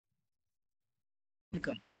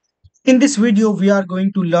Welcome. In this video, we are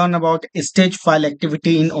going to learn about stage file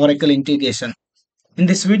activity in Oracle integration. In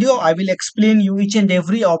this video, I will explain you each and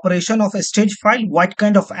every operation of a stage file, what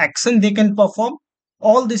kind of action they can perform.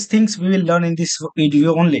 All these things we will learn in this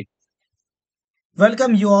video only.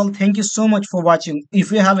 Welcome you all. Thank you so much for watching.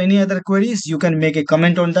 If you have any other queries, you can make a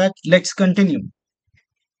comment on that. Let's continue.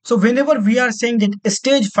 So whenever we are saying that a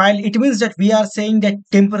stage file, it means that we are saying that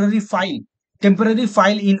temporary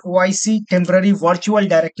file in OIC, temporary virtual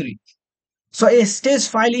directory. So a stage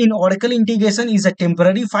file in Oracle integration is a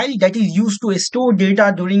temporary file that is used to store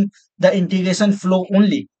data during the integration flow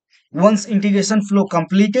only. Once integration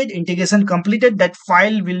completed, that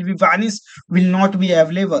file will be vanished, will not be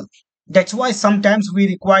available. That's why sometimes we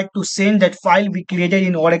require to send that file we created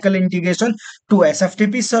in Oracle integration to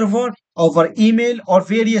SFTP server, over email or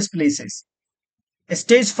various places.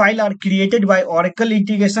 Stage file are created by Oracle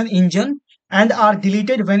integration engine and are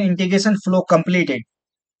deleted when integration flow completed.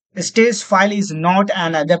 Stage file is not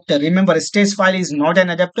an adapter. Remember, stage file is not an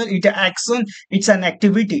adapter. It's an action. It's an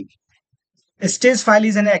activity. A stage file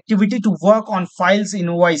is an activity to work on files in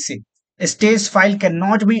OIC. A stage file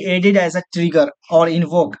cannot be added as a trigger or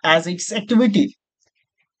invoked as its activity.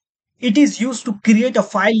 It is used to create a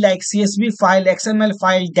file like CSV file, XML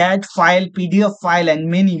file, DAT file, PDF file, and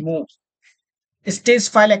many more. A stage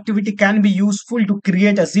file activity can be useful to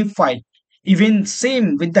create a zip file. Even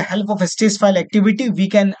same, with the help of a stage file activity, we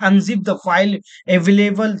can unzip the file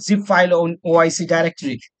available zip file on OIC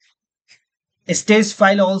directory. A stage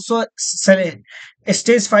file also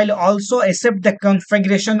accept the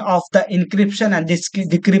configuration of the encryption and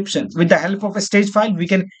decryption. With the help of a stage file, we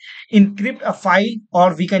can encrypt a file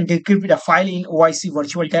or we can decrypt a file in OIC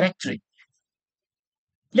virtual directory.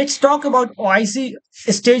 Let's talk about OIC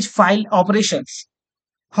stage file operations.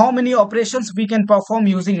 How many operations we can perform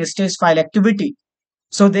using a stage file activity?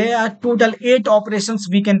 So there are total 8 operations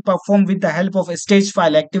we can perform with the help of a stage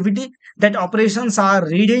file activity. That operations are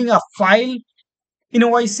reading a file in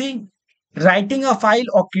OIC, writing a file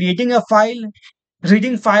or creating a file,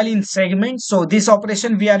 reading file in segments. So this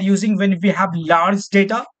operation we are using when we have large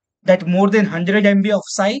data that more than 100 MB of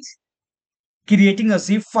size, creating a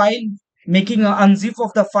zip file, making an unzip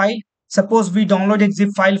of the file. Suppose we downloaded zip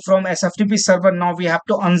file from SFTP server. Now we have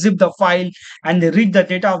to unzip the file and read the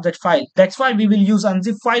data of that file. That's why we will use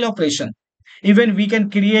unzip file operation. Even we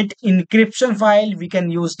can create encryption file, we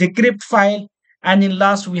can use decrypt file, and in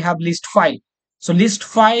last we have list file. So list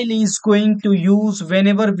file is going to use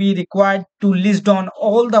whenever we require to list down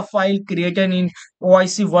all the file created in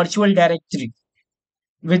OIC virtual directory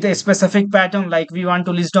with a specific pattern, like we want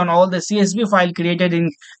to list down all the CSV file created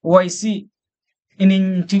in OIC in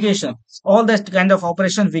integration. All that kind of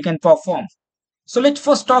operation we can perform. So let's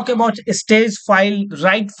first talk about a stage file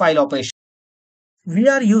write file operation. We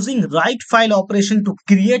are using write file operation to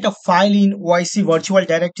create a file in OIC virtual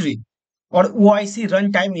directory or OIC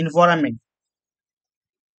runtime environment.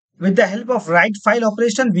 With the help of write file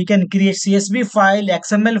operation, we can create CSV file,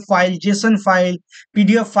 XML file, JSON file,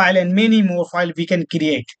 PDF file, and many more files we can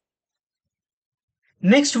create.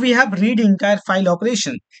 Next, we have read entire file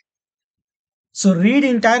operation. So read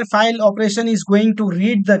entire file operation is going to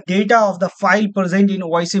read the data of the file present in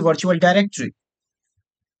OIC virtual directory.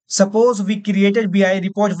 Suppose we created BI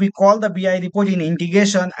report, we call the BI report in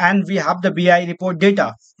integration and we have the BI report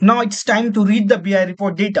data. Now it's time to read the BI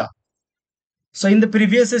report data. So in the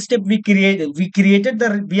previous step we created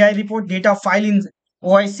the BI report data file in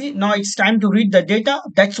OIC. Now it's time to read the data.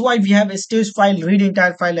 That's why we have a stage file read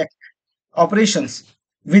entire file operations.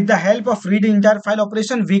 With the help of read entire file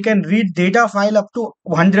operation, we can read data file up to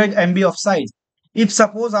 100 MB of size. If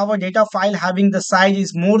suppose our data file having the size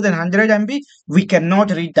is more than 100 MB, we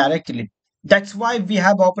cannot read directly. That's why we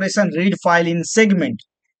have operation read file in segment.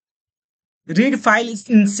 Read file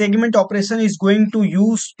in segment operation is going to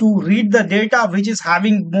use to read the data which is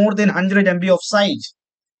having more than 100 MB of size.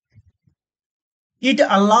 It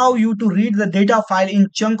allow you to read the data file in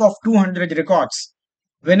chunk of 200 records.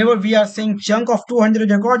 Whenever we are saying chunk of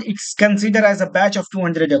 200 record, it's considered as a batch of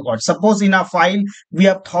 200 records. Suppose in a file we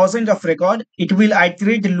have thousands of record, it will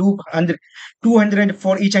iterate loop under 200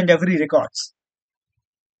 for each and every records.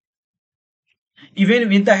 Even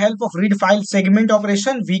with the help of read file segment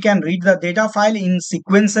operation, we can read the data file in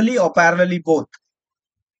sequentially or parallelly both.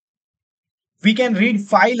 We can read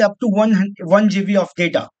file up to 1 GB of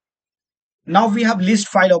data. Now we have list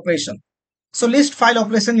file operation. So list file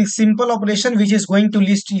operation is simple operation which is going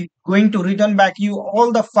to return back you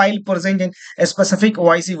all the file present in a specific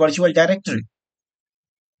OIC virtual directory.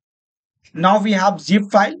 Now we have zip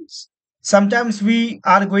files. Sometimes we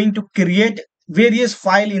are going to create various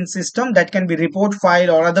file in system that can be report file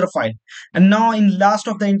or other file. And now in last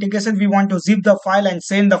of the integration, we want to zip the file and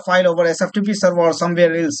send the file over SFTP server or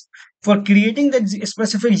somewhere else. For creating the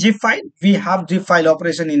specific zip file, we have zip file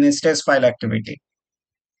operation in a stage file activity.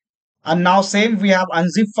 And now same, we have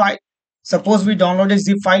unzip file. Suppose we download a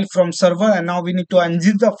zip file from server and now we need to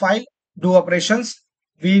unzip the file, do operations.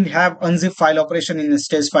 We have unzip file operation in a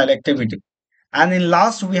stage file activity. And in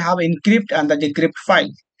last, we have encrypt and the decrypt file.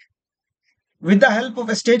 With the help of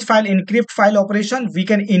a stage file encrypt file operation, we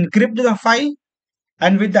can encrypt the file,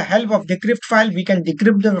 and with the help of decrypt file, we can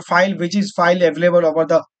decrypt the file which is file available over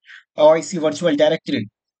the OIC virtual directory.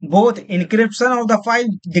 Both encryption of the file,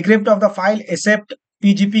 decrypt of the file, accept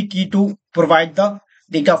PGP key to provide the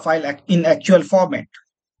data file in actual format.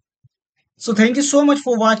 So thank you so much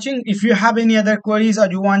for watching. If you have any other queries or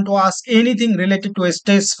you want to ask anything related to a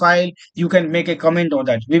stage file, you can make a comment on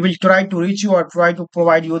that. We will try to reach you or try to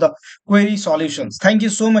provide you the query solutions. Thank you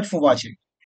so much for watching.